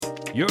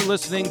You're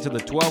listening to the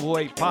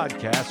 1208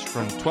 podcast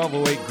from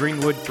 1208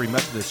 Greenwood Free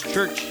Methodist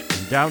Church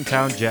in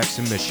downtown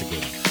Jackson,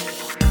 Michigan.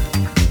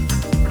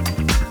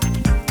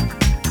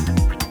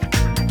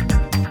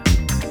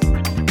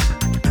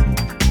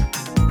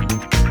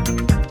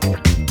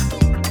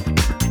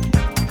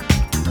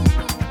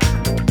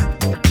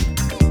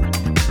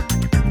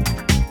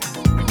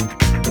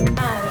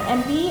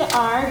 And we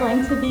are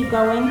going to be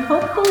going,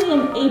 hopefully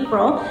in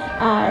April,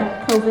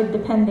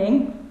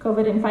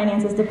 COVID and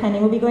finances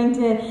depending. We'll be going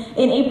in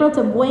April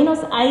to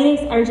Buenos Aires,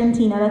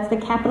 Argentina. That's the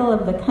capital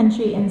of the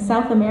country in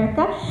South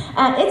America.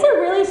 It's a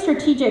really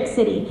strategic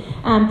city.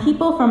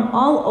 People from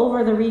all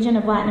over the region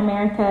of Latin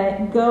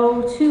America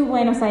go to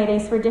Buenos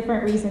Aires for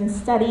different reasons,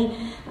 study,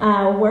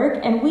 work,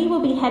 and we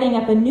will be heading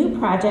up a new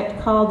project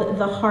called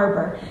The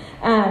Harbor.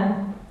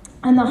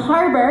 And The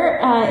Harbor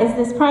is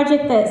this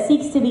project that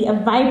seeks to be a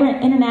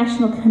vibrant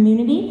international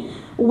community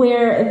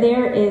where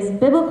there is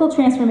biblical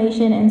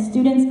transformation and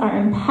students are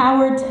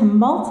empowered to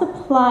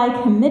multiply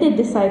committed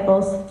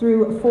disciples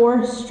through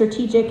 4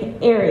 strategic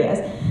areas.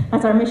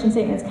 That's our mission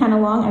statement. It's kind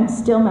of long. I'm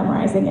still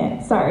memorizing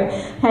it. Sorry,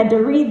 had to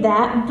read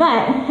that.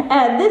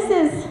 But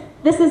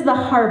this is The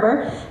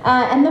Harbor.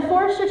 And the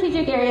 4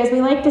 strategic areas,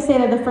 we like to say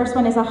that the first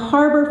one is a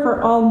harbor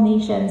for all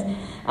nations.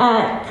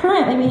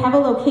 Currently, we have a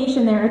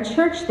location there, a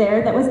church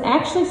there, that was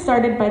actually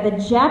started by the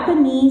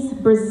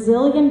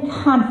Japanese-Brazilian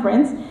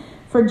Conference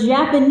for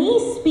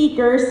Japanese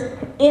speakers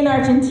in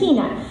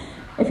Argentina,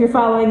 if you're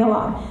following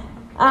along.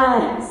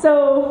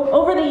 So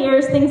over the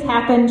years, things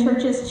happen,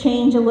 churches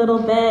change a little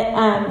bit,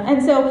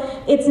 and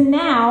so it's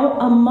now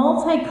a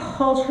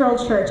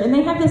multicultural church, and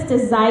they have this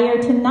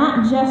desire to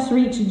not just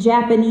reach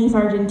Japanese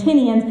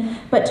Argentinians,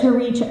 but to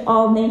reach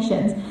all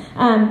nations.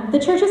 The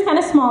church is kind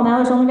of small now,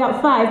 there's only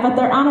about 5, but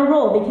they're on a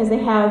roll because they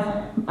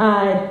have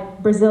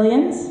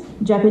Brazilians,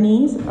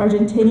 Japanese,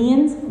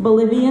 Argentinians,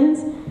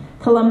 Bolivians,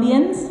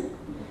 Colombians,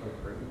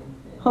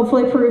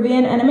 hopefully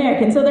Peruvian and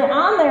American. So they're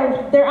on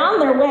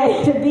their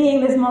way to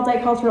being this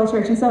multicultural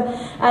church. And so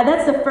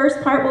that's the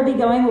first part we'll be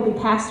going. We'll be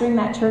pastoring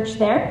that church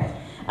there.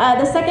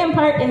 The second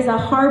part is a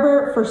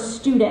harbor for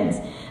students.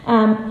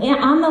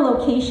 On the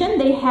location,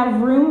 they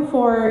have room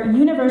for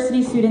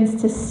university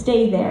students to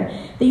stay there.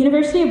 The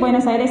University of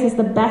Buenos Aires is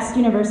the best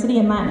university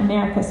in Latin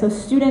America. So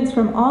students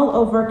from all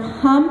over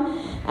come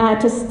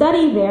to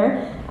study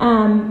there.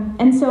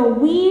 And so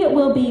we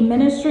will be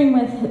ministering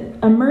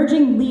with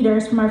emerging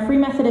leaders from our Free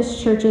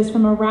Methodist churches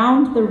from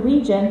around the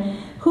region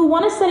who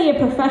want to study a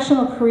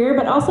professional career,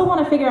 but also want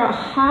to figure out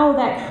how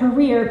that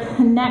career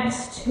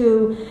connects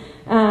to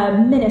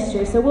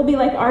ministry. So we'll be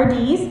like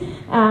RDs,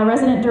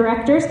 resident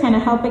directors, kind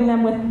of helping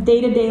them with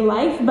day-to-day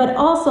life, but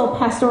also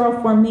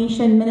pastoral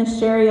formation,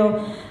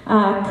 ministerial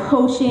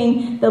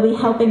coaching. They'll be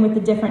helping with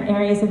the different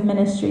areas of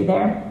ministry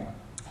there.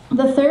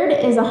 The third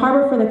is a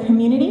harbor for the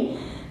community.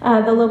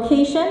 The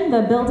location,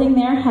 the building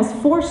there, has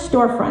 4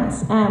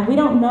 storefronts. We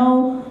don't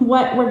know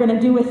what we're going to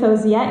do with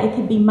those yet. It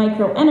could be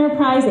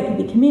micro-enterprise, it could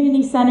be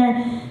community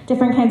center,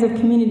 different kinds of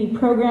community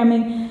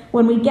programming.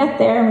 When we get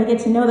there and we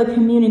get to know the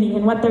community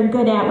and what they're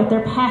good at, what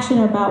they're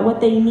passionate about,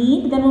 what they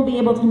need, then we'll be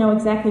able to know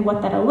exactly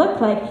what that'll look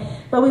like.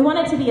 But we want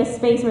it to be a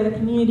space where the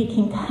community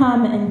can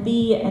come and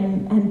be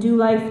and do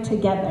life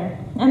together.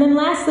 And then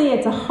lastly,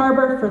 it's a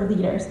harbor for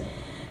leaders.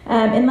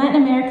 In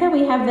Latin America,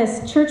 we have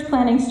this church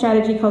planting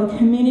strategy called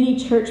community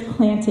church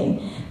planting,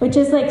 which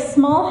is like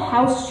small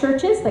house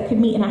churches that could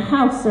meet in a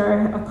house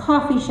or a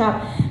coffee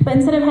shop. But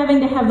instead of having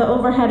to have the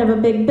overhead of a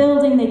big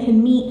building, they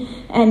can meet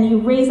and you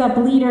raise up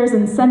leaders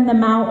and send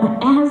them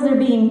out as they're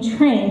being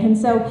trained. And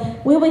so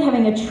we'll be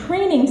having a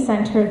training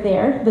center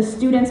there. The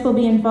students will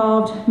be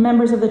involved,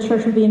 members of the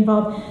church will be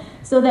involved,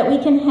 so that we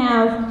can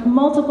have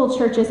multiple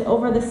churches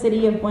over the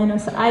city of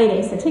Buenos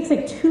Aires. It takes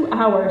like 2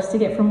 hours to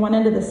get from one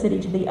end of the city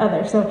to the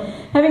other. So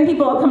having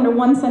people all come to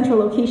one central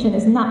location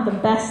is not the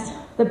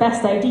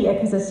best idea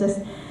because it's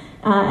just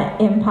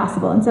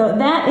impossible. And so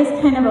that is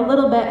kind of a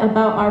little bit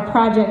about our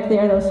project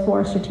there, those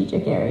 4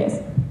 strategic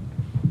areas.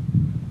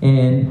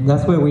 And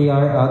that's where we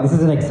are. This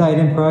is an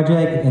exciting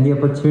project, and the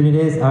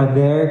opportunities are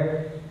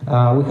there.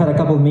 We've had a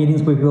couple of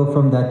meetings with people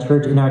from that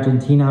church in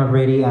Argentina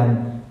already,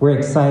 and we're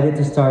excited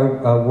to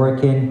start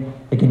working,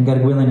 again,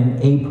 God willing, in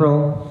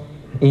April.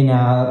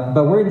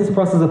 But we're in this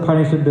process of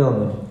partnership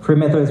building. Free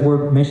Methodist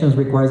World Missions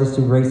requires us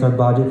to raise our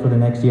budget for the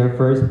next year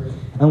first,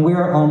 and we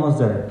are almost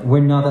there. We're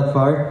not that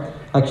far.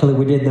 Actually,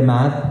 we did the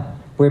math.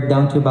 We're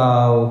down to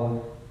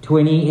about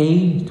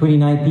 29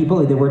 people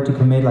if they were to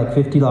commit like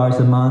 $50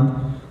 a month,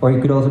 or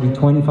it could also be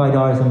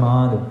 $25 a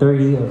month, or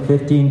 $30 or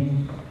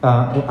 $15.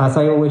 As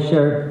I always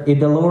share, if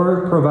the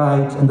Lord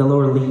provides and the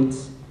Lord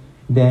leads,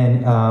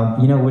 then,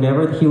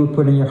 whatever He would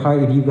put in your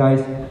heart, if you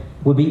guys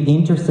would be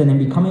interested in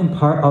becoming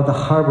part of the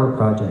Harbor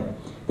Project.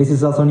 This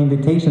is also an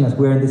invitation, as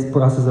we're in this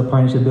process of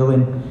partnership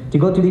building, to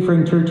go to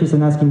different churches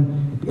and asking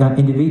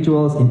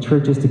individuals and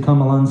churches to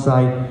come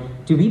alongside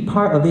to be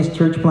part of this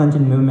church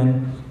planting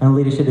movement and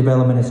leadership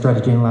development and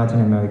strategy in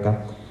Latin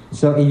America.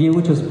 So if you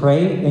would just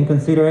pray and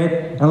consider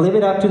it and leave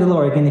it up to the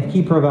Lord. Again, if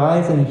He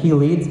provides and if He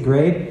leads,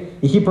 great.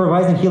 he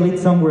provides and he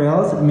leads somewhere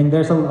else. I mean,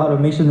 there's a lot of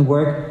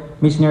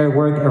missionary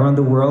work around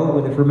the world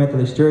with the Free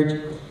Methodist Church.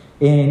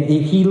 And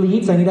if he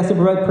leads and he doesn't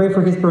provide, pray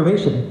for his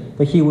provision,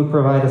 that he would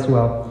provide as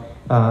well.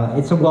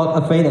 It's a walk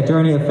of faith, a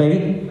journey of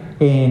faith,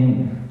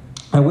 and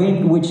a way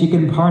in which you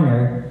can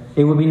partner.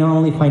 It will be not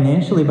only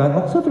financially, but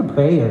also through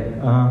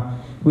prayer.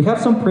 We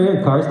have some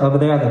prayer cards over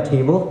there at the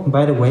table.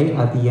 By the way,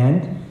 at the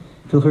end,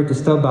 feel free to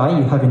stop by.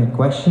 You have any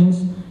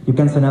questions, you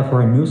can sign up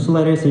for a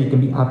newsletter so you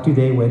can be up to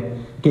date with,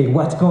 okay,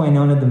 what's going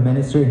on in the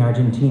ministry in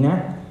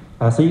Argentina.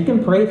 So you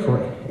can pray for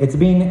it. It's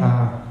been,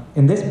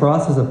 in this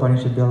process of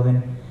partnership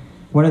building,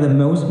 one of the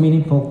most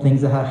meaningful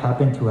things that have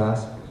happened to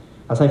us,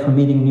 aside from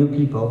meeting new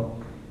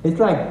people, it's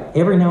like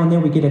every now and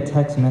then we get a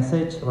text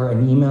message or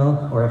an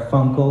email or a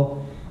phone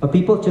call of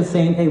people just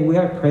saying, hey, we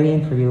are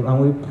praying for you and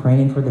we're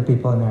praying for the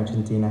people in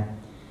Argentina.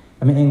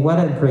 I mean, and what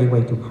a great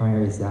way to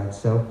partner is that.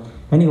 So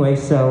anyway,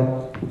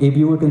 so if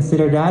you would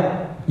consider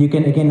that, you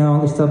can, again, not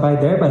only stop by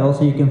there, but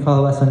also you can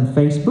follow us on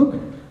Facebook.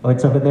 Oh,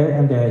 it's over there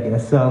and there, I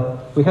guess. So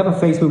we have a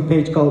Facebook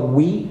page called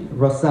We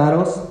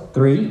Rosados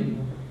 3.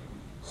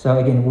 So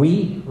again,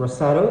 We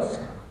Rosados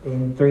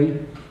in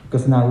 3,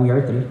 because now we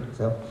are 3.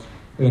 So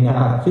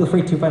and feel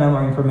free to find out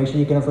more information.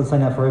 You can also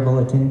sign up for a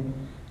bulletin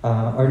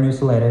or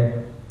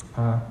newsletter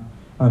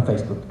on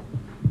Facebook.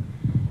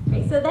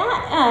 Okay, so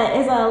that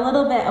is a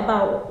little bit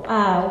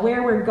about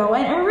where we're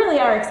going, and we really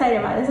are excited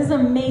about it. This is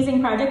an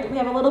amazing project. We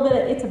have a little bit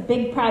it's a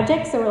big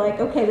project, so we're like,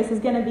 okay, this is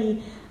going to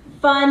be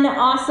fun,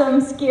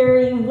 awesome,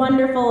 scary,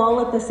 wonderful,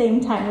 all at the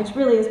same time, which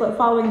really is what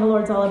following the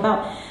Lord's all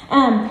about.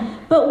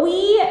 But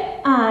we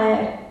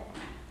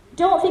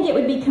don't think it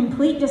would be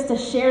complete just to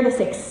share this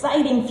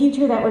exciting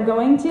future that we're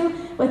going to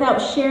without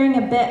sharing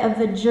a bit of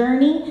the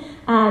journey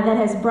that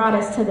has brought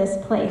us to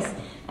this place.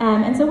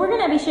 And so we're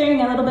going to be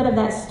sharing a little bit of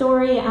that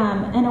story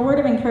and a word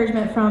of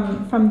encouragement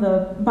from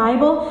the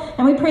Bible.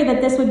 And we pray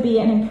that this would be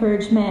an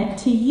encouragement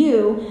to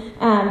you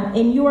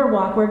in your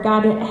walk where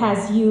God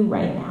has you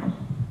right now.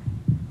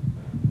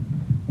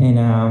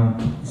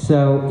 And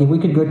so if we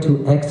could go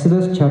to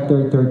Exodus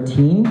chapter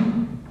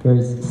 13,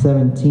 verse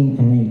 17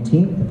 and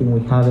 18. I think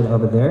we have it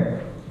over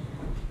there.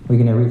 We're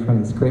going to read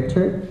from the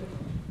scripture.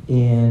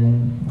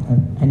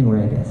 And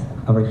anywhere, I guess,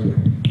 over here.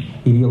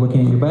 If you're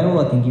looking at your Bible,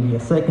 I can give you a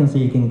second so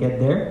you can get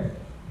there.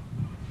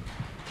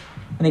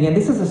 And again,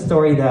 this is a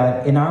story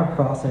that in our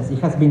process, it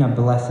has been a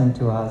blessing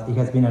to us. It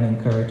has been an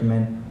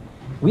encouragement.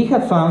 We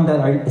have found that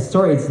our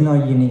story is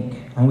not unique.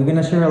 And we're going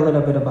to share a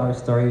little bit about our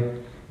story.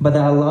 But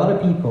that a lot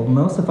of people,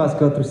 most of us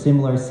go through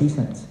similar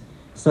seasons.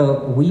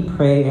 So we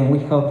pray and we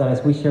hope that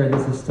as we share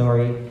this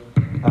story,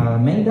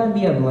 may that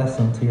be a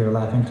blessing to your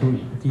life and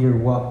to your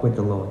walk with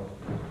the Lord.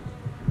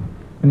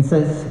 And it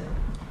says,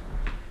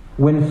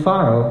 when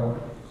Pharaoh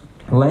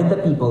let the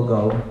people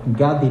go,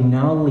 God did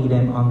not lead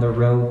them on the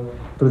road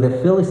through the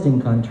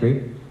Philistine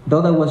country,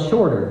 though that was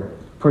shorter.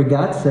 For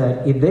God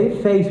said, if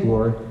they face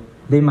war,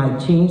 they might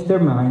change their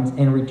minds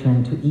and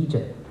return to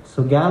Egypt.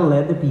 So God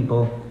led the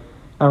people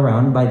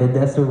around by the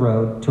desert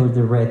road towards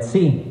the Red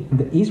Sea.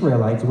 The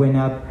Israelites went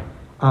up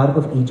out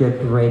of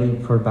Egypt ready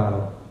for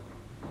battle.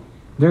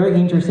 Very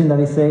interesting that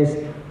it says,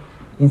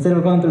 instead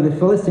of going through the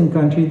Philistine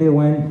country, they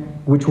went,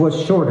 which was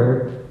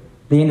shorter,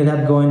 they ended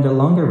up going the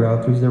longer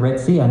route through the Red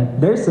Sea.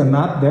 And there's a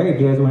map there,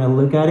 if you guys want to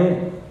look at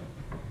it.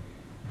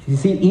 You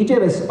see,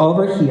 Egypt is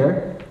over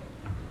here.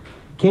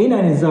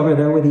 Canaan is over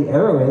there where the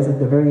arrow is, at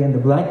the very end, the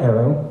black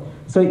arrow.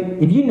 So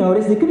if you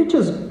notice, they could have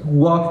just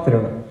walked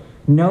through it.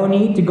 No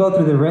need to go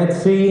through the Red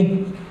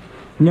Sea.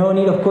 No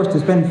need, of course, to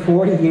spend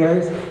 40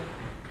 years.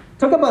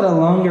 Talk about a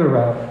longer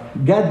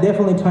route. God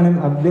definitely taught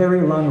him a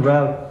very long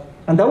route.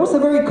 And that was a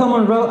very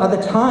common route at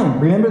the time.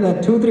 Remember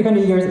that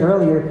 200-300 years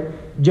earlier,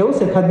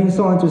 Joseph had been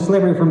sold into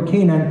slavery from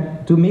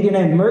Canaan to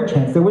Midianite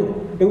merchants.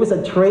 It was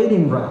a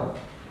trading route.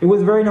 It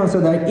was very known. So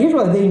that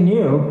Israel, they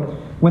knew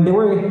when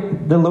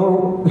the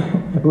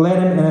Lord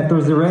led them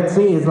through the Red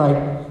Sea, is like,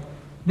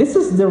 this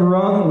is the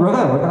wrong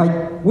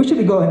route. We should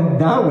be going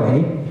that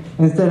way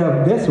instead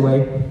of this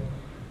way.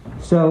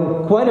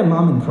 So quite a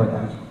moment for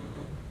them.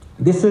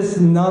 This is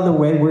not the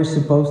way we're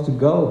supposed to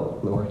go,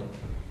 Lord.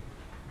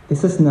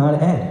 This is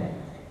not it.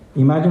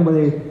 Imagine what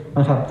they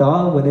might have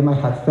thought, what they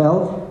might have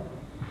felt.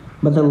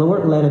 But the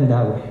Lord led them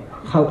that way.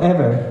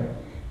 However,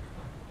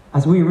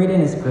 as we read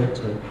in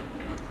Scripture,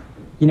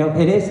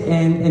 it is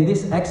in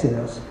this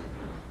Exodus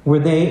where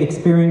they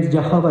experienced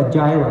Jehovah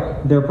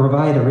Jireh, their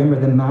provider. Remember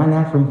the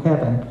manna from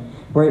heaven.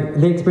 Where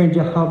they experienced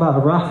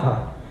Jehovah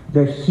Rapha,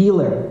 their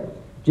healer.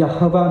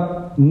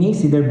 Jehovah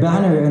Nisi, their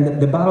banner,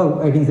 and the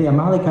battle against the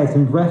Amalekites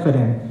in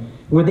Rephidim,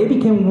 where they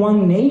became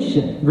one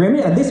nation.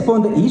 Remember, at this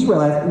point, the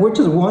Israelites were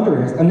just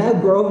wanderers, a now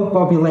growing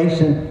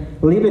population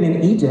living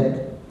in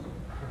Egypt.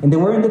 And they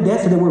were in the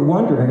desert, they were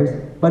wanderers.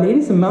 But it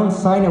is in Mount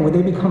Sinai where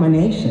they become a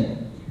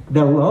nation.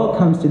 The law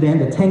comes to them,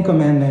 the 10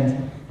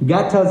 Commandments.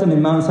 God tells them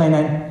in Mount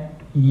Sinai,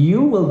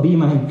 you will be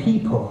my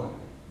people,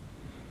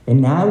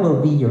 and I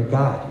will be your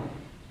God.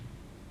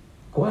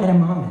 Quite a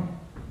moment.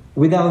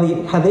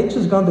 Had they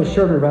just gone the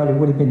shorter route, it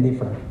would have been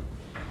different.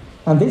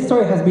 And this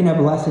story has been a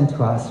blessing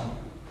to us.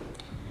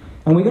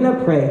 And we're going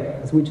to pray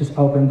as we just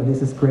open with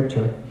this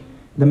scripture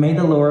that may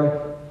the Lord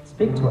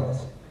speak to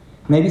us.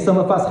 Maybe some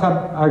of us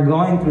are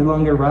going through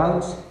longer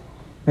routes.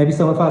 Maybe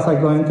some of us are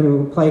going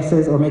through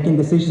places or making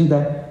decisions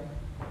that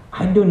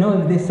I don't know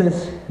if this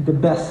is the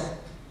best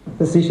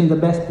decision, the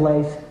best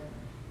place,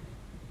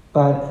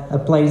 but a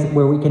place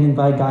where we can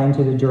invite God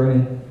into the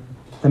journey,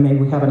 that maybe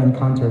we have an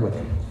encounter with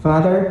Him.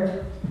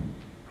 Father,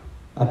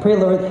 I pray,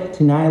 Lord,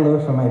 tonight,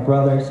 Lord, for my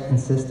brothers and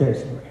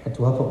sisters at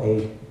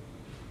 1208.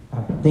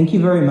 Thank you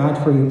very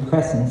much for your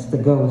presence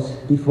that goes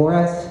before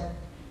us,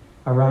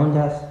 around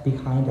us,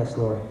 behind us,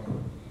 Lord.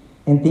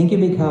 And thank you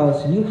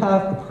because you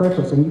have a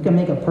purpose, and you can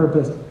make a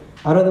purpose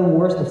out of the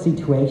worst of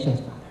situations,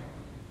 Father.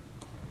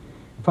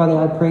 Father,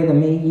 I pray that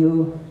may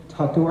you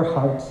talk to our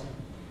hearts.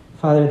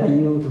 Father, that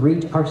you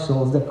reach our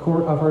souls, the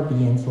core of our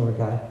beings, Lord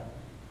God,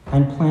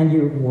 and plant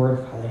your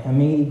word, Father, and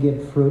may it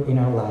give fruit in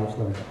our lives,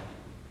 Lord God.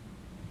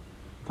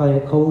 Father,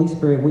 Holy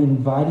Spirit, we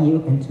invite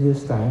you into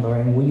this time,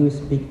 Lord, and will you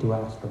speak to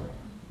us, Lord?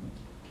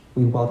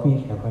 We welcome you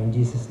here, Lord, in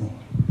Jesus' name.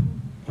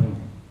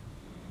 Amen.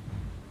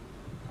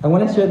 I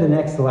want to share the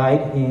next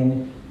slide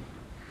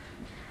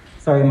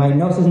sorry, my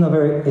nose is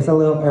it's a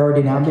little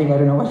aerodynamic. I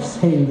don't know what to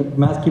say. The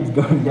mask keeps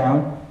going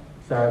down.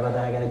 Sorry about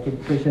that. I got to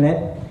keep pushing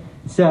it.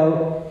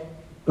 So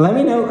let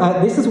me know.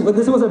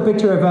 This was a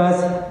picture of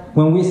us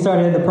when we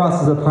started the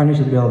process of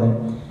partnership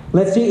building.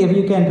 Let's see if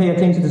you can pay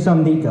attention to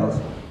some details.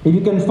 If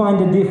you can find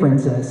the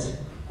differences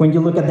when you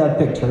look at that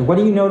picture. What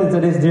do you notice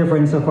that is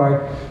different so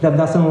far that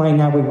doesn't line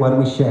up with what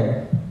we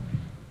share?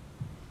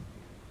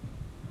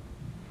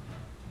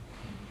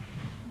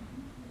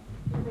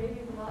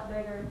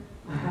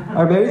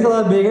 Our baby's a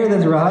lot bigger,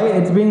 that's right.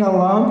 It's been a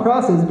long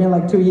process. It's been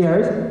like 2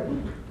 years.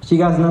 She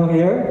has no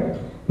hair.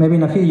 Maybe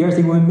in a few years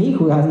it will be me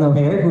who has no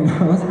hair. Who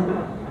knows?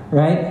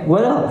 Right?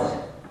 What else?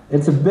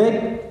 It's a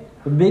big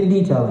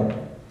detail there.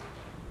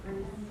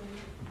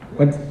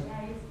 What's...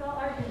 Yeah, you spelled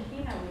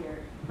Argentina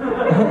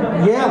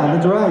weird. Yeah,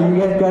 that's right. You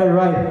guys got it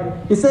right.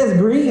 It says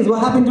Greece.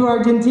 What happened to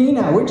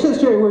Argentina? We're just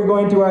sure we're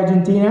going to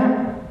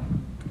Argentina.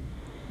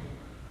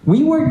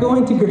 We were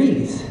going to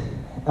Greece.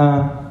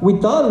 We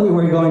thought we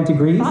were going to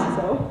Greece.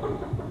 Thought so.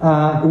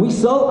 We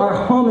sold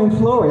our home in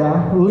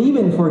Florida,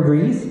 leaving for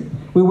Greece.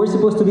 We were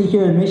supposed to be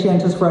here in Michigan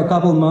just for a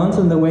couple months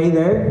on the way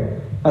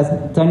there, as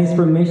Tony's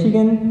from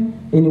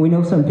Michigan, and we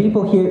know some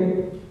people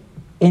here.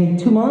 And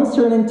 2 months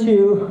turned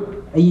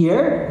into a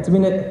year. It's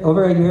been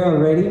over a year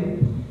already.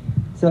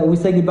 So we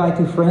said goodbye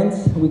to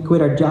friends. We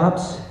quit our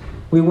jobs.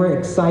 We were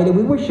excited.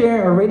 We were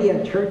sharing already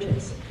at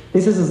churches.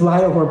 This is a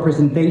slide of our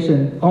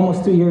presentation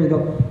almost 2 years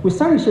ago. We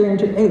started sharing,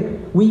 hey,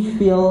 we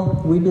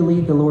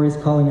believe the Lord is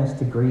calling us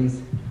to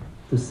Greece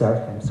to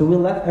serve Him. So we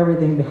left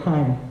everything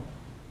behind.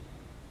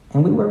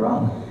 And we were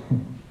wrong.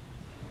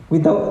 We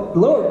thought,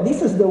 Lord,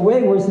 this is the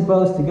way we're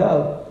supposed to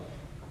go.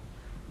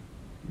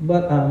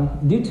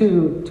 But due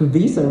to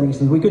visa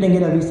reasons, we couldn't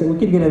get a visa. We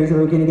couldn't get a visa,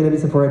 but we couldn't get a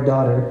visa for our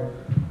daughter.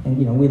 And,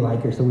 we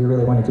like her, so we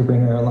really wanted to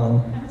bring her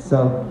along.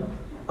 So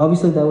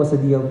obviously that was a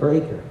deal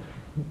breaker.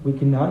 We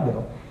could not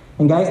go.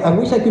 And guys, I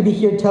wish I could be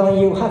here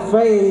telling you, have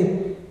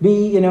faith,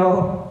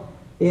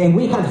 and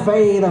we had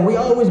faith, and we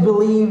always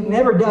believed,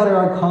 never doubted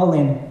our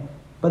calling.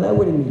 But that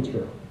wouldn't be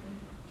true.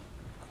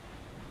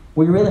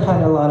 We really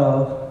had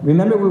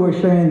remember we were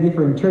sharing in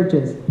different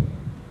churches,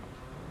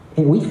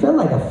 and we felt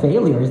like a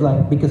failure. It's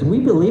like, because we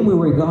believed we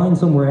were going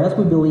somewhere else,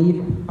 we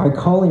believed our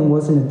calling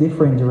was in a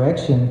different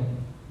direction.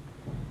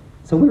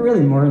 So we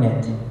really mourned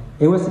it.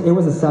 It was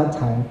a sad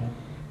time.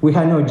 We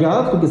had no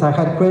jobs because I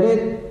had quit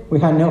it. We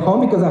had no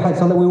home because I had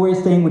told that we were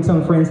staying with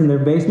some friends in their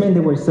basement.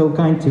 They were so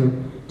kind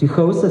to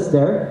host us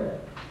there.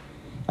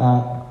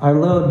 Our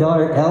little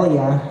daughter,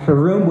 Elia, her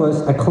room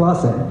was a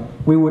closet.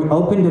 We would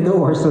open the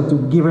door, so to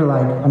give her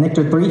like an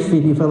extra 3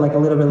 feet, you felt like a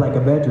little bit like a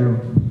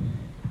bedroom.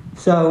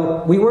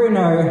 So we were in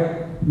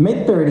our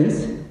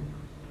mid-30s,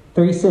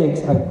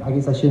 36. I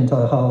guess I shouldn't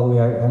tell you how old we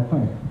are.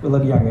 We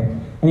look younger.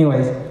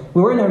 Anyways,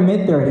 we were in our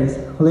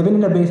mid-30s, living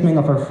in the basement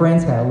of our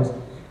friend's house,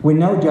 with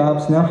no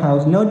jobs, no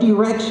house, no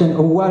direction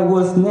of what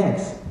was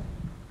next.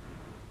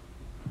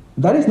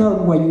 That is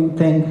not what you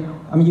think.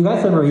 I mean, you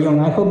guys are very young.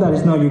 I hope that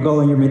is not your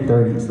goal in your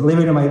mid-30s,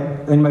 living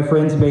in my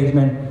friend's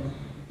basement.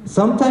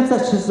 Sometimes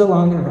that's just a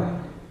longer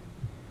route.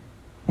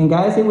 And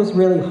guys, it was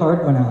really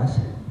hard on us.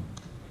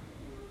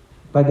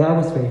 But God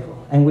was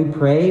faithful. And we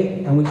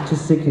prayed, and we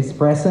just seek His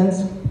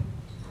presence.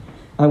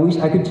 I wish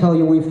I could tell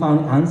you we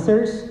found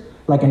answers,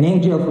 like an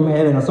angel from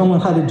heaven, or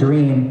someone had a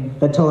dream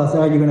that told us,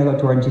 you're going to go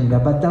to Argentina.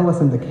 But that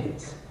wasn't the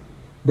case.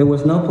 There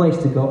was no place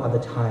to go at the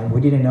time.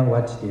 We didn't know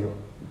what to do.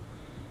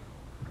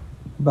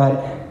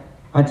 But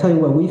I'll tell you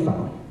what we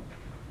found.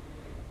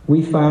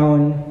 We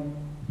found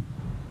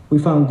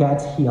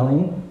God's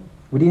healing.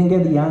 We didn't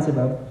get the answer,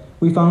 but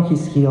we found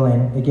His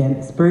healing.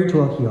 Again,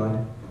 spiritual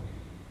healing.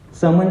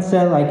 Someone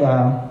said,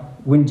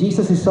 when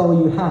Jesus is all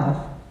you have,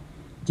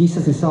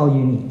 Jesus is all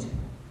you need.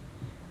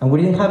 And we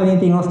didn't have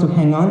anything else to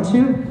hang on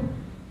to.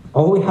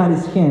 All we had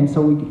is Him,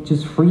 so we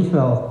just free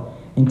fell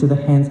into the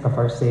hands of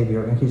our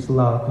Savior and His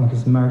love and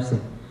His mercy,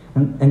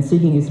 and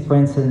seeking His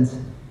presence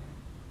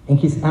and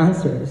His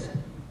answers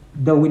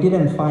though we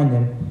didn't find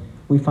him,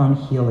 we found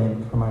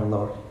healing from our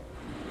Lord.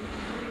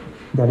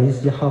 That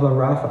is Jehovah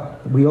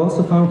Rapha. We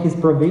also found his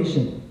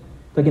provision,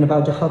 talking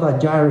about Jehovah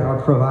Jireh,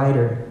 our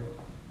provider.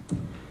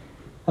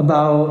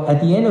 About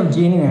at the end of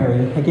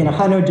January, again, I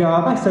had no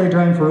job. I started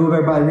driving for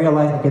Uber, but I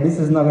realized, okay, this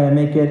is not going to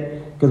make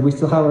it because we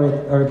still have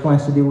our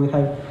plans to do. We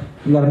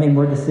got to make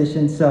more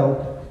decisions.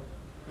 So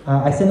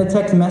I sent a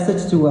text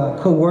message to a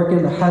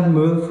coworker that had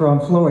moved from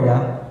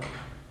Florida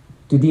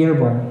to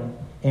Dearborn.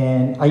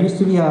 And I used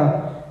to be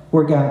a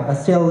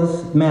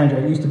sales manager.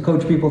 I used to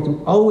coach people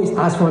to always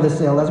ask for the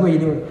sale. That's what you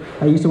do.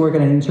 I used to work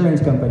at an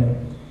insurance company.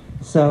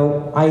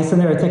 So I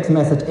sent her a text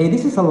message. Hey,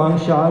 this is a long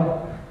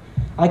shot.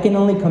 I can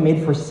only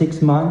commit for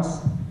 6 months.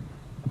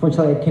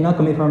 Unfortunately, I cannot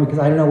commit for them because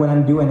I don't know what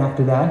I'm doing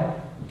after that.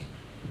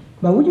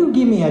 But would you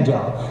give me a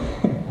job?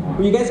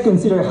 Would you guys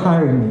consider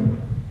hiring me?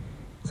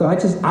 So I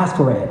just asked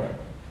for it.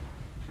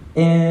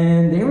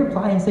 And they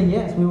replied and said,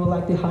 yes, we would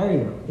like to hire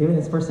you, even if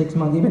it's for 6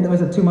 months, even though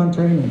it's a 2-month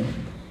training.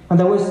 And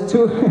that was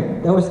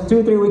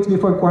 2-3 weeks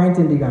before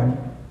quarantine began.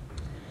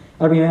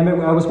 I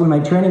remember I was with my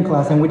training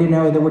class, and we didn't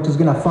know they were just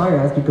going to fire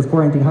us because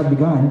quarantine had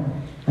begun,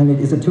 and it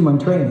is a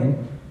 2-month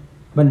training.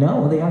 But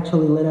no, they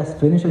actually let us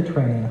finish our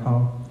training at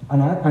home.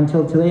 And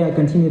until today, I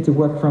continue to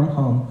work from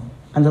home,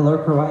 and the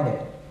Lord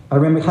provided. I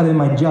remember having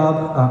my job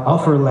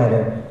offer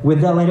letter.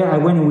 With that letter, I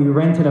went and we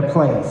rented a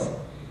place.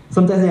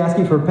 Sometimes they ask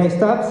you for pay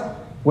stubs.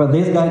 Well,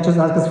 this guy just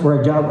asked us for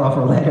a job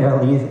offer letter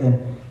at least,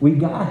 and we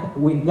got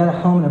a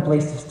home and a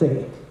place to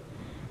stay.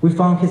 We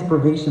found his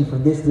provision for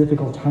this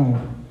difficult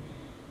time.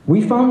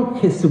 We found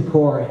his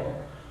support.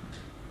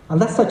 And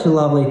that's such a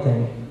lovely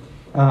thing.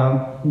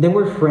 They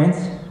were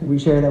friends. We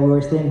shared that we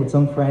were staying with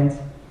some friends.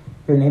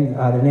 Their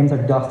names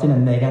are Dustin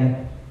and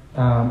Megan.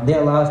 They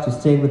allowed us to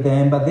stay with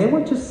them, but they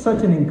were just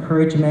such an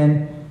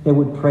encouragement. They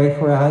would pray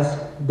for us.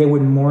 They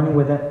would mourn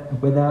with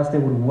us. They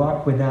would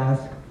walk with us.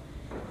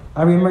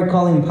 I remember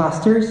calling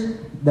pastors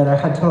that I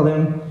had told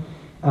them,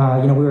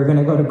 we were going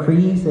to go to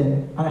Greece,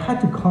 and I had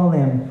to call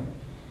them.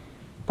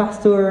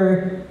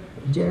 Pastor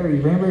Jerry,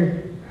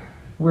 remember,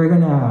 we're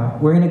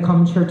gonna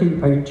come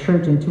to our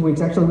church in 2 weeks.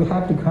 Actually, we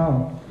have to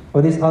come.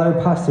 Or this other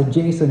pastor,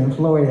 Jason, in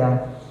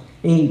Florida.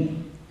 Hey,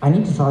 I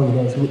need to tell you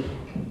this.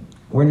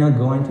 We're not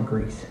going to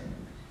Greece.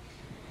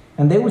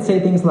 And they would say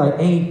things like,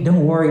 hey,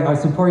 don't worry, our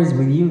support is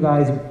with you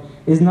guys.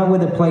 It's not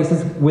with the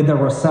places, with the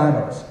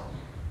Rosados.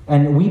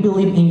 And we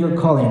believe in your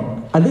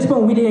calling. At this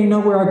point, we didn't know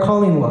where our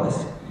calling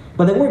was.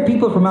 But there were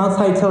people from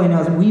outside telling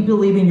us, we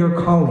believe in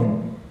your calling.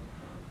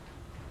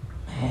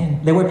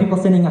 Man, there were people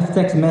sending us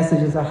text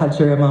messages I had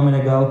shared a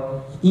moment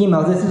ago.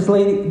 Emails.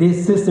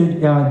 This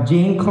sister,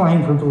 Jane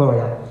Klein from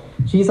Florida.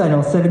 She's,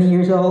 70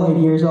 years old, 80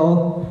 years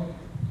old.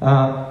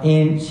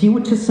 And she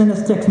would just send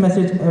us text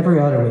message every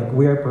other week.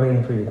 We are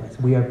praying for you guys.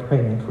 We are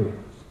praying for you.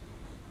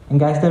 And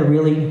guys, that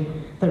really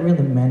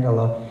meant a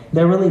lot.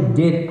 That really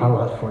did a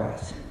lot for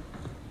us.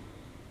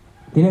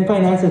 Didn't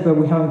find answers, but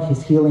we found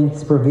his healing,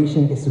 his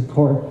provision, his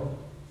support.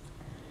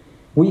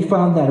 We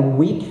found that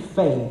weak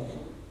faith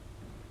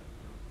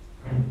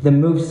that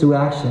moves to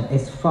action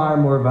is far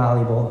more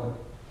valuable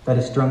than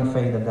a strong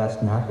faith that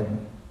does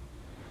nothing.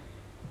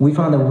 We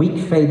found a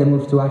weak faith that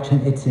moves to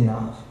action, it's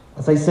enough.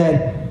 As I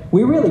said,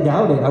 we really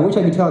doubted. I wish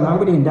I could tell now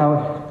we didn't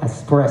doubt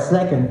for a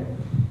second.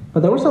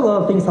 But there was a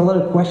lot of things, a lot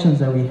of questions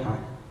that we had.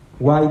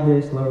 Why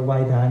this, Lord?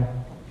 Why that?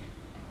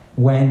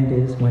 When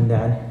this, when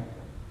that?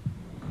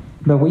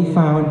 But we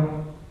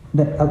found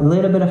that a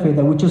little bit of faith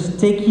that would just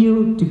take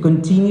you to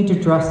continue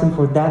to trust Him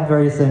for that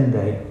very same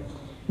day.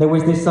 There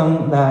was this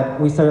song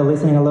that we started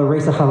listening a lot,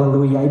 Raise a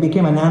Hallelujah. It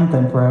became an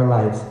anthem for our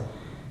lives.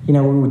 We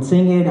would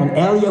sing it, and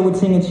Elia would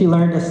sing it. She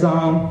learned the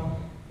song.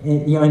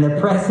 In the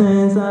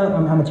presence of...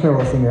 I'm a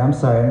terrible singer. I'm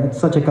sorry. It's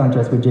such a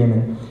contrast with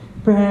Jamin.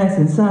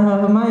 Presence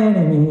of my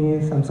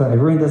enemies. I'm sorry. I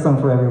ruined the song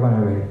for everyone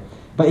already.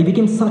 But it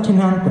became such an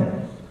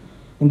anthem.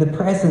 In the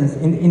presence,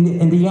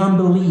 in the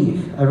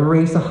unbelief, I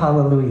raise a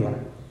hallelujah.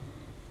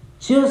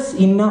 Just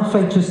enough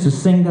faith just to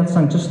sing that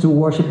song, just to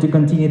worship, to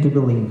continue to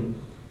believe.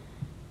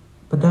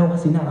 But that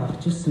was enough,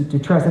 just to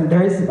trust. And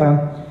there is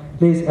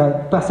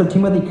Pastor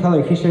Timothy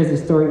Keller, he shares a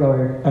story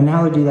or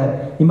analogy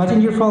that,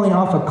 imagine you're falling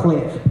off a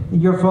cliff.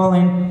 You're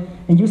falling,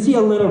 and you see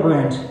a little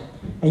branch.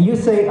 And you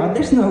say,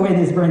 there's no way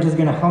this branch is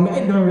going to help me.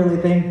 I don't really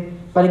think.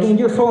 But again,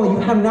 you're falling. You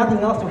have nothing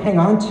else to hang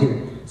on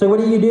to. So what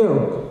do?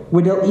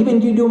 Even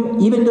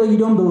though you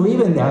don't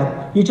believe in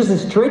that, you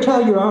just stretch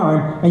out your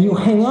arm and you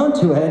hang on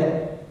to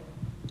it,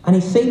 and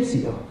He saves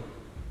you.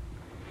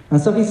 And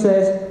so he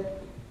says,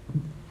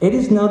 it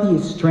is not the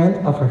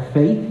strength of our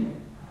faith,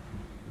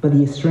 but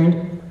the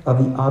strength of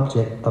the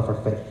object of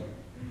our faith.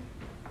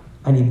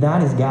 And if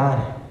that is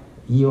God,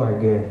 you are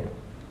good.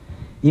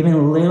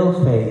 Even little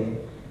faith,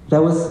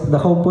 that was the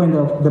whole point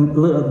of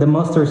the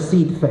mustard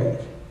seed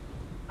faith.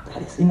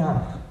 That is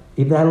enough.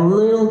 If that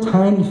little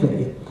tiny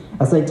faith,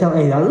 as I tell,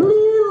 that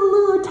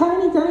little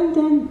tiny,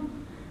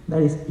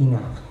 that is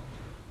enough.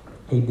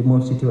 It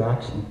moves you to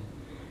action,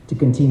 to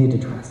continue to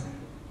trust.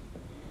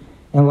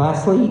 And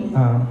lastly,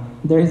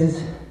 there's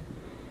this,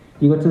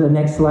 you go to the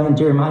next slide,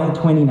 Jeremiah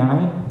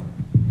 29.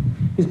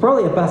 It's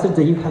probably a passage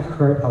that you have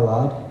heard a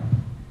lot.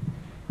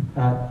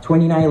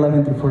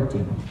 29:11 through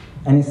 14.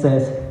 And it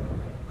says,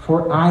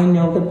 "For I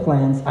know the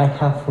plans I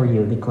have for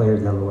you,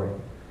 declares the Lord.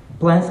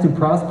 Plans to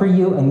prosper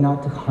you and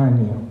not to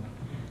harm you.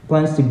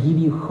 Plans to give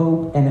you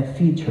hope and a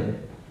future.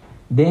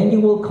 Then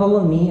you will call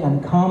on me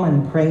and come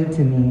and pray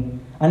to me,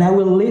 and I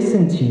will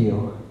listen to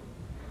you."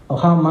 Oh,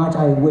 how much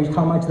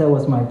that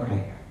was my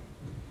prayer.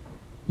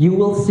 "You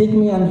will seek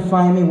me and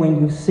find me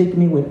when you seek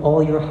me with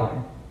all your heart.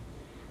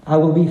 I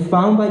will be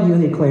found by you,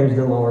 declares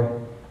the Lord,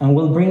 and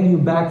will bring you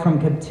back from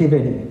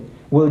captivity.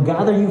 Will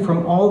gather you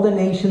from all the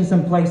nations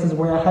and places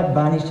where I have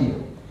banished you,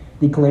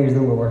 declares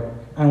the Lord,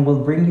 and will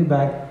bring you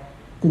back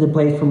to the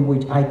place from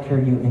which I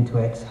carried you into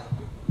exile."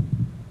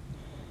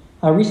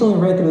 I recently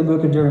read through the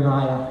book of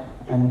Jeremiah,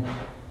 and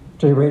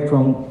I read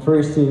from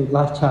first to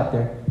last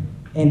chapter,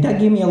 and that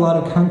gave me a lot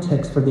of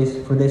context for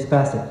this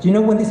passage. Do you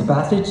know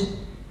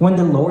when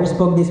the Lord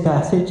spoke this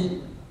passage?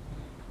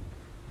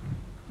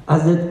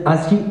 As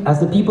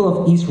the people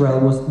of Israel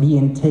was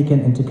being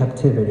taken into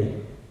captivity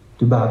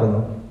to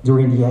Babylon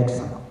during the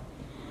exile,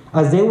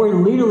 as they were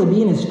literally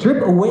being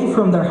stripped away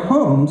from their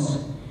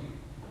homes,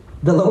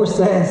 the Lord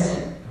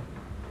says,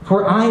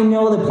 "For I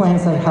know the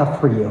plans I have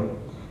for you."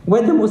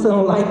 What the most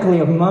unlikely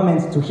of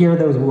moments to hear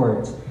those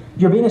words.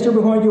 You're being stripped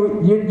away,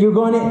 you're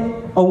going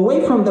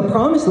away from the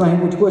promised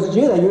land, which was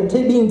Judah. You're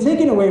being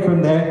taken away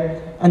from there,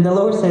 and the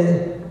Lord says,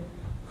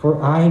 "For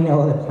I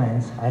know the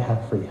plans I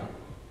have for you."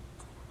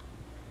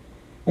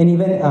 And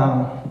even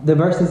the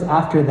verses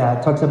after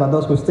that talks about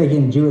those who stay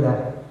in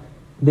Judah.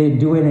 They're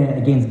doing it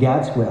against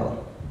God's will,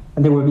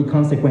 and there will be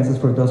consequences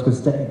for those who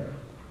stay.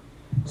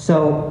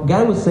 So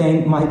God was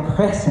saying, my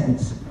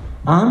presence,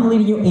 I'm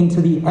leading you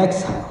into the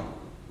exile.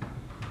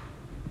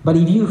 But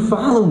if you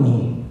follow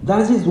me,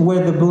 that is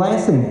where the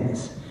blessing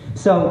is.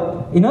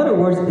 So, in other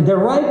words, the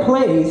right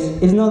place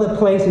is not the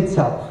place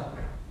itself.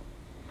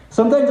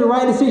 Sometimes the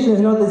right decision is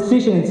not the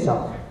decision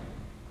itself.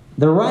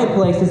 The right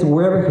place is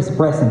wherever His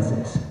presence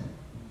is.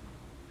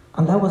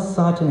 And that was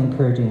such an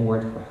encouraging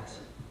word for us,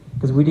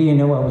 because we didn't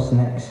know what was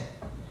next.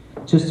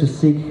 Just to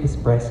seek His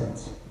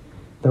presence.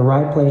 The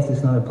right place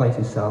is not the place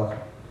itself.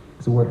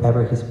 It's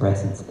wherever His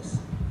presence is.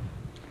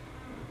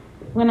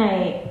 When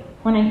I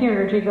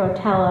hear Rodrigo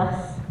tell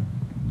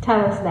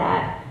us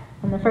that,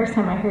 and the first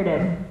time I heard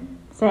him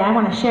say, "I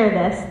want to share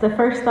this," the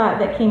first thought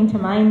that came to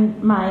my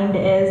mind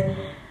is,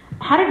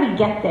 how did we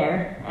get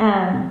there?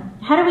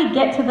 How do we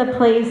get to the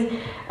place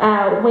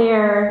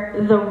where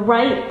the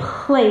right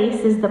place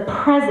is the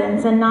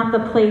presence and not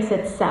the place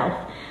itself?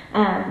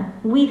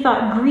 We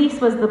thought Greece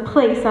was the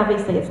place.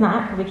 Obviously it's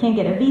not. We can't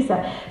get a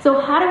visa. So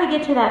how do we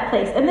get to that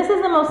place? And this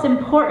is the most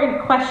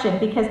important question,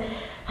 because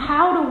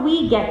how do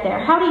we get there?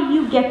 How do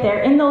you get there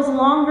in those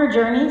longer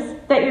journeys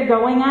that you're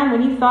going on,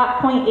 when you thought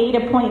point A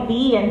to point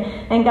B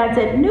and God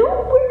said, no,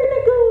 we're going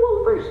to go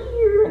over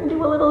here and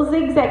do a little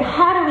zigzag?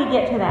 How do we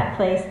get to that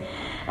place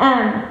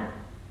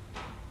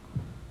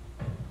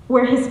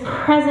where His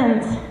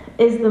presence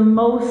is the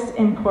most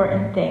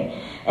important thing?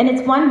 And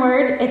it's one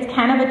word. It's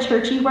kind of a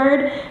churchy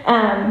word.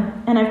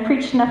 And I've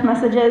preached enough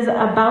messages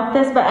about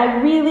this, but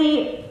I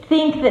really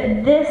think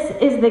that this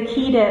is the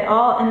key to it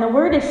all. And the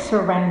word is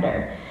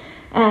surrender.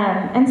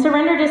 And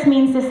surrender just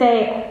means to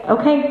say,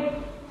 okay,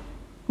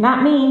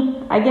 not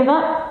me. I give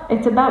up.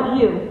 It's about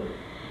you.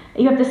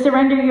 You have to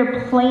surrender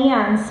your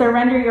plans,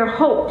 surrender your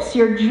hopes,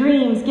 your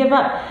dreams, give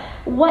up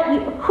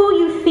who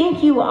you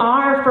think you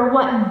are for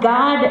what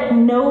God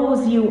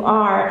knows you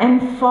are,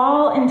 and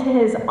fall into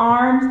His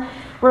arms,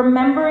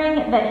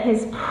 remembering that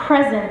His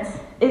presence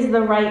is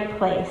the right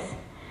place.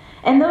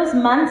 And those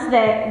months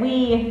that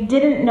we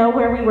didn't know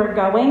where we were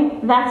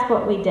going, that's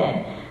what we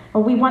did.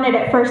 We wanted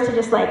at first to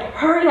just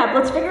hurry up,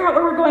 let's figure out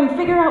where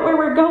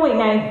we're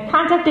going, I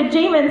contacted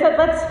Jamin and said,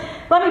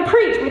 let me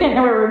preach. We didn't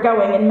know where we were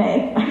going in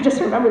May. I just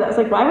remember that. I was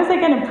like, why was I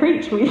going to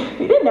preach? We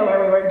didn't know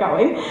where we were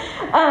going.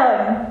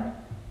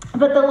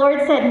 But the Lord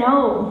said,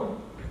 no,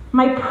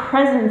 my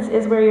presence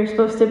is where you're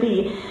supposed to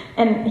be.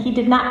 And He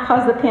did not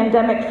cause the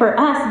pandemic for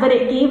us, but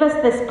it gave us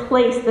this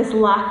place, this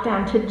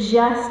lockdown, to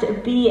just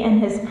be in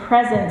His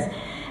presence.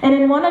 And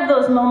in one of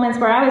those moments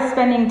where I was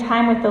spending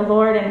time with the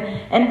Lord,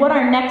 and what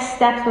our next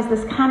steps was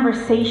this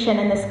conversation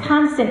and this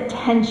constant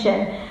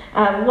tension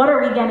of what are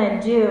we going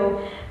to do,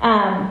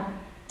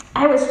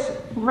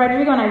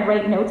 Rodrigo and I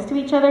write notes to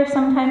each other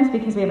sometimes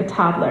because we have a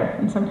toddler,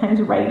 and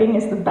sometimes writing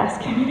is the best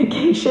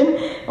communication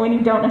when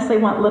you don't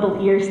necessarily want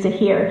little ears to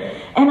hear.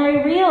 And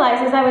I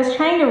realized as I was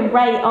trying to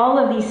write all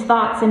of these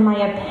thoughts and my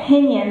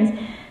opinions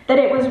that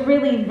it was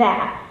really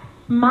that.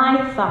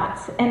 My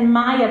thoughts and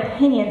my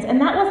opinions, and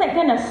that wasn't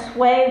going to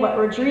sway what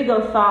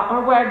Rodrigo thought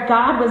or where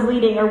God was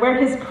leading or where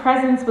His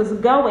presence was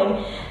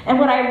going. And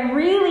what I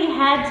really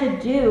had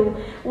to do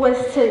was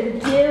to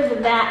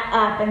give that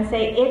up and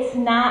say, it's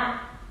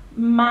not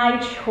my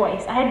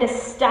choice. I had to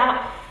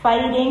stop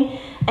fighting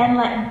and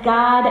let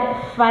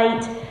God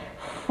fight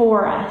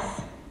for us.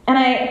 And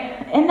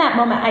in that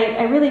moment,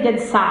 I really did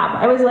sob.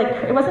 I was like,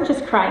 it wasn't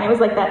just crying, it was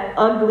like that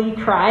ugly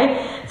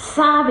cry,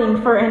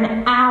 sobbing for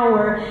an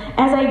hour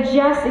as I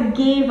just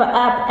gave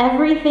up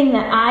everything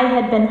that I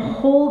had been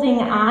holding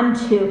on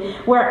to,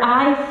 where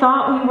I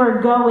thought we were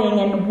going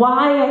and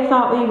why I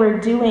thought we were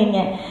doing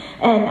it.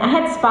 And I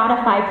had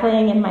Spotify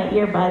playing in my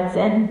earbuds,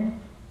 and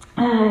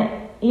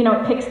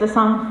it picks the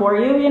song for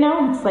you,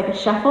 it's like a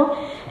shuffle.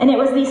 And it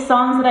was these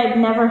songs that I'd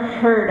never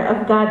heard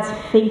of God's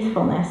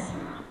faithfulness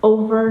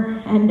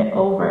over and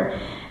over.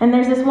 And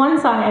there's this one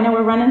song, I know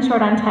we're running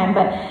short on time,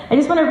 but I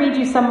just want to read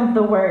you some of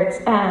the words.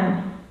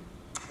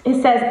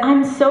 It says,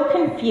 "I'm so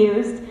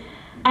confused.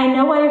 I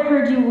know I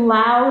heard you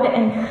loud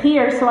and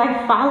clear, so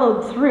I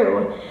followed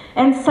through.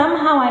 And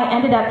somehow I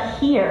ended up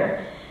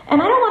here.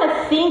 And I don't want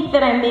to think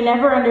that I may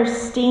never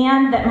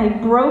understand that my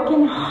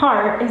broken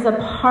heart is a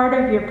part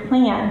of your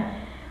plan.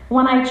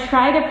 When I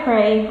try to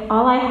pray,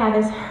 all I have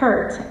is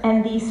hurt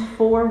and these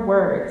 4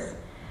 words.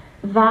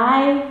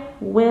 Thy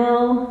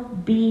will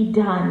be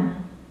done.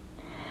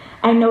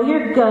 I know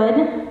you're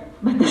good,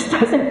 but this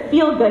doesn't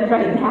feel good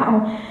right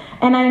now.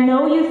 And I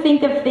know you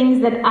think of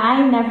things that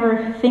I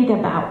never think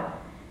about.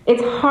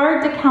 It's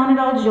hard to count it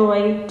all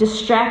joy,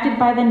 distracted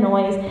by the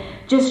noise,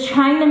 just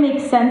trying to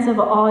make sense of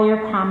all your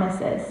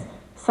promises.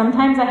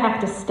 Sometimes I have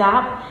to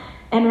stop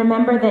and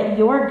remember that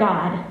you're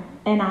God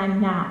and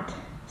I'm not.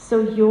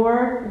 So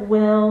your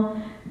will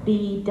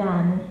be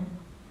done."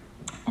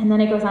 And then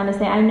it goes on to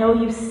say, "I know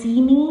you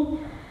see me.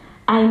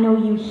 I know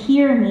you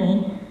hear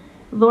me.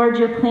 Lord,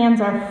 your plans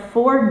are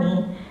for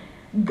me.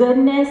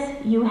 Goodness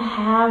you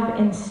have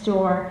in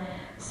store.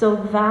 So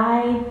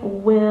thy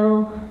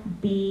will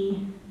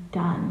be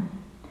done."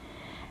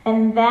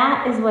 And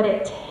that is what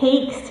it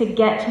takes to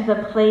get to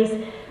the place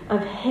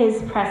of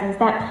his presence.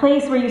 That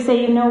place where you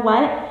say, you know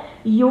what?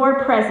 Your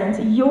presence,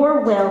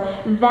 your will,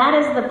 that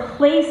is the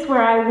place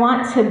where I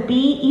want to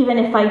be, even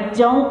if I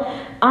don't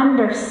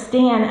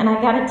understand. And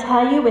I got to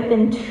tell you,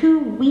 within 2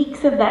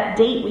 weeks of that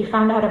date, we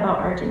found out about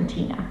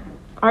Argentina.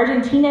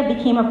 Argentina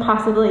became a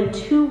possibility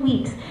 2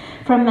 weeks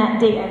from that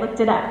date. I looked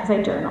it up because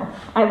I journal.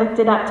 I looked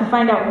it up to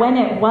find out when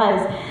it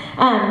was.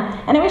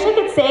 And I wish I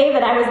could say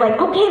that I was like,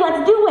 okay,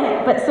 let's do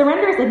it. But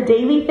surrender is a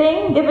daily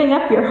thing. Giving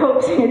up your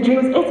hopes and your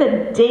dreams, it's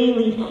a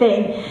daily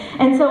thing.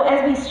 And so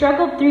as we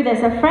struggled through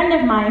this, a friend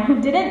of mine who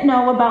didn't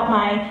know about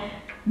my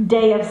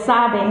day of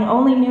sobbing,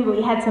 only knew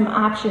we had some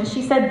options,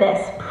 she said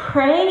this: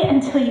 pray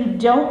until you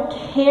don't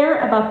care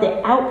about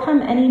the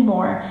outcome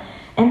anymore,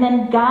 and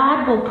then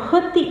God will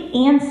put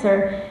the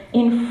answer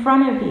in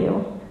front of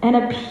you, and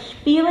a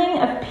feeling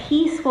of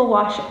peace will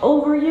wash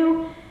over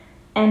you,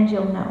 and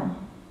you'll know.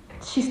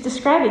 She's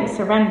describing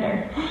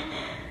surrender.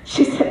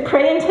 She said,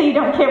 pray until you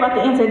don't care about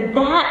the answer.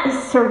 That is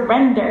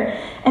surrender.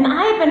 And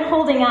I have been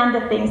holding on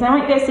to things. And I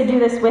want you guys to do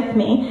this with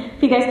me.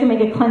 If you guys can make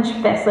a clenched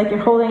fist, like you're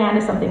holding on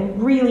to something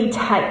really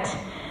tight.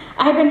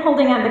 I've been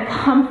holding on to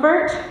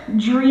comfort,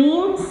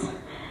 dreams.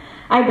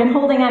 I've been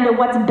holding on to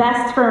what's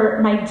best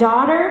for my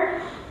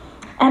daughter.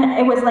 And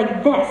it was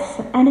like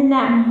this. And in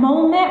that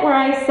moment where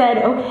I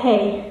said,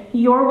 okay,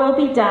 your will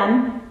be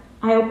done,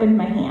 I opened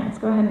my hands.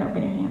 Go ahead and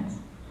open your hands.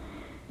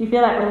 You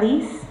feel that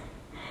release?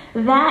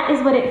 That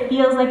is what it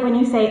feels like when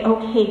you say,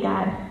 okay,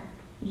 God,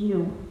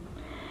 you.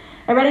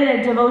 I read in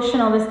a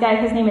devotional, this guy,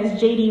 his name is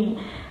J.D.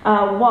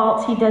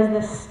 Walt. He does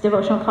this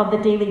devotional called The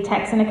Daily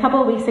Text. And a couple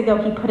of weeks ago,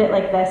 he put it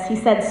like this. He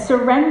said,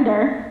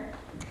 surrender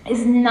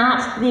is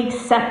not the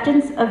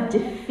acceptance of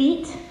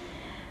defeat,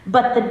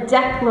 but the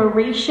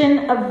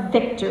declaration of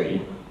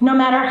victory, no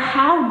matter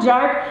how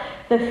dark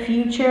the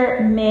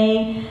future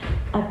may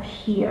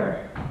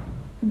appear.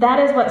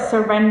 That is what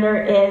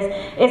surrender is.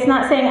 It's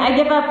not saying, I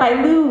give up,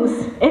 I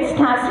lose. It's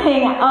not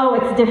saying, oh,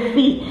 it's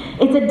defeat.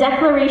 It's a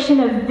declaration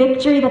of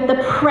victory that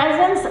the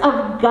presence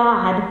of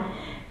God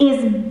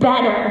is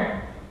better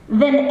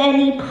than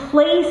any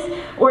place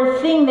or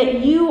thing that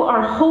you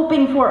are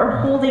hoping for or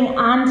holding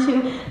on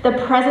to. The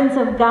presence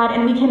of God,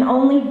 and we can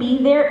only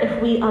be there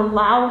if we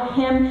allow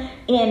him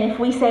in. If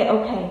we say,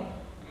 okay,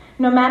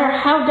 no matter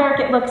how dark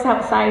it looks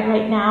outside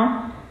right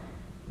now,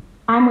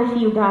 I'm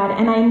with you, God,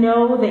 and I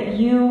know that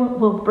you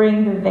will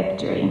bring the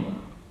victory.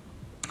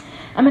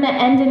 I'm going to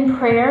end in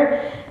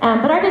prayer,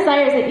 but our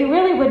desire is that you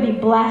really would be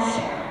blessed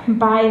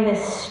by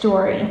this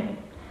story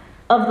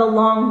of the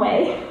long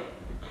way.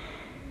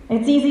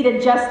 It's easy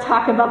to just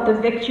talk about the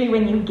victory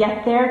when you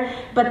get there,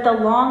 but the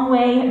long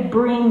way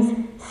brings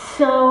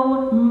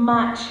so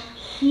much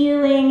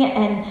healing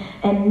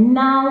and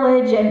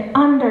knowledge and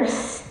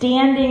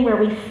understanding, where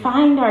we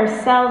find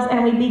ourselves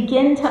and we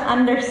begin to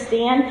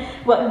understand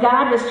what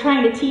God was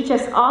trying to teach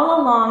us all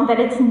along, that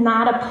it's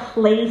not a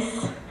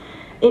place,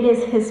 it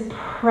is his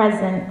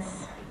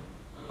presence.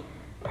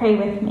 Pray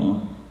with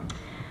me.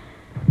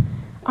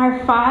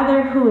 Our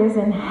Father who is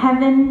in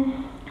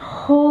heaven,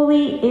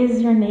 holy is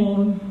your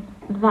name.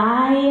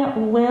 Thy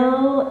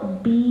will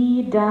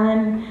be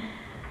done.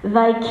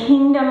 Thy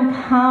kingdom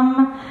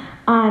come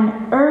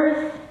on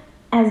earth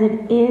as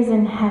it is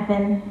in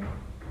heaven.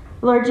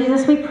 Lord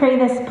Jesus, we pray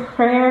this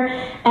prayer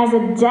as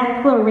a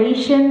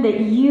declaration that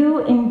you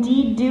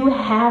indeed do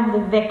have the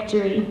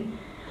victory.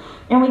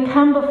 And we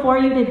come before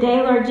you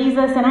today, Lord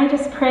Jesus, and I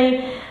just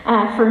pray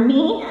for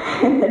me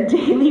in the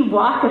daily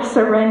walk of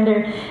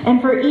surrender,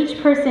 and for each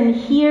person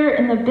here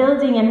in the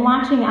building and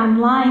watching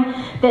online,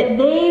 that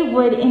they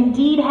would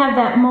indeed have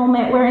that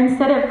moment where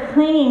instead of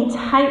clinging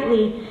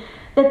tightly,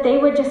 that they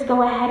would just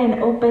go ahead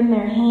and open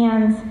their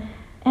hands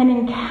and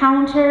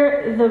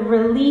encounter the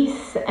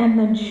release and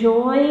the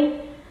joy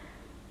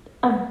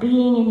of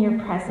being in your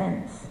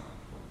presence.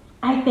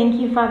 I thank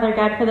you, Father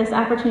God, for this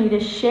opportunity to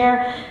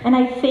share, and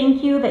I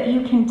thank you that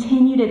you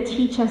continue to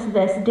teach us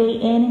this day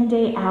in and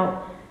day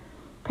out.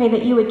 Pray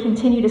that you would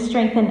continue to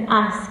strengthen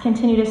us,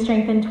 continue to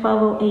strengthen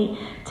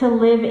 1208 to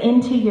live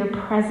into your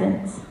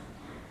presence,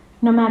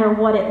 no matter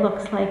what it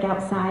looks like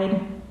outside,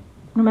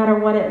 no matter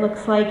what it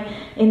looks like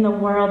in the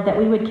world, that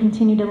we would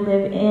continue to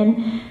live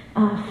in,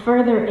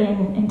 further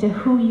into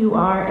who you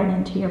are and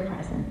into your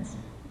presence.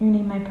 In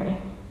your name I pray.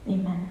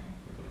 Amen.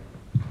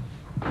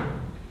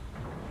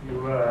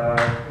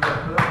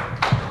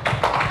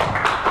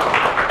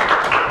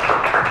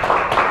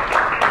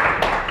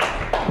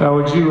 Now,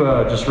 would you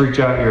just reach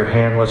out your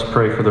hand? Let's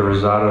pray for the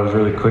Rosados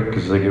really quick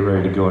because they get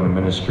ready to go into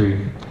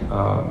ministry.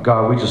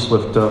 God, we just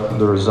lift up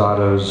the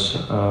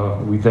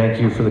Rosados. We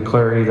thank you for the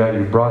clarity that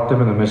you brought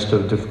them in the midst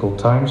of difficult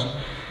times.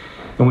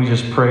 And we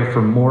just pray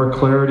for more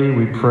clarity.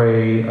 We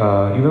pray,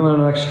 even in the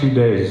next few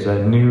days,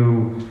 that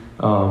new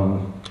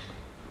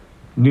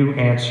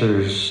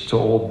answers to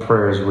old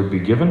prayers would be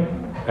given,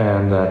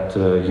 and that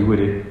you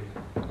would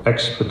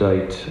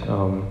expedite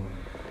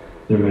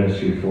their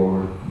ministry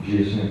forward. In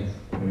Jesus' name,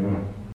 amen.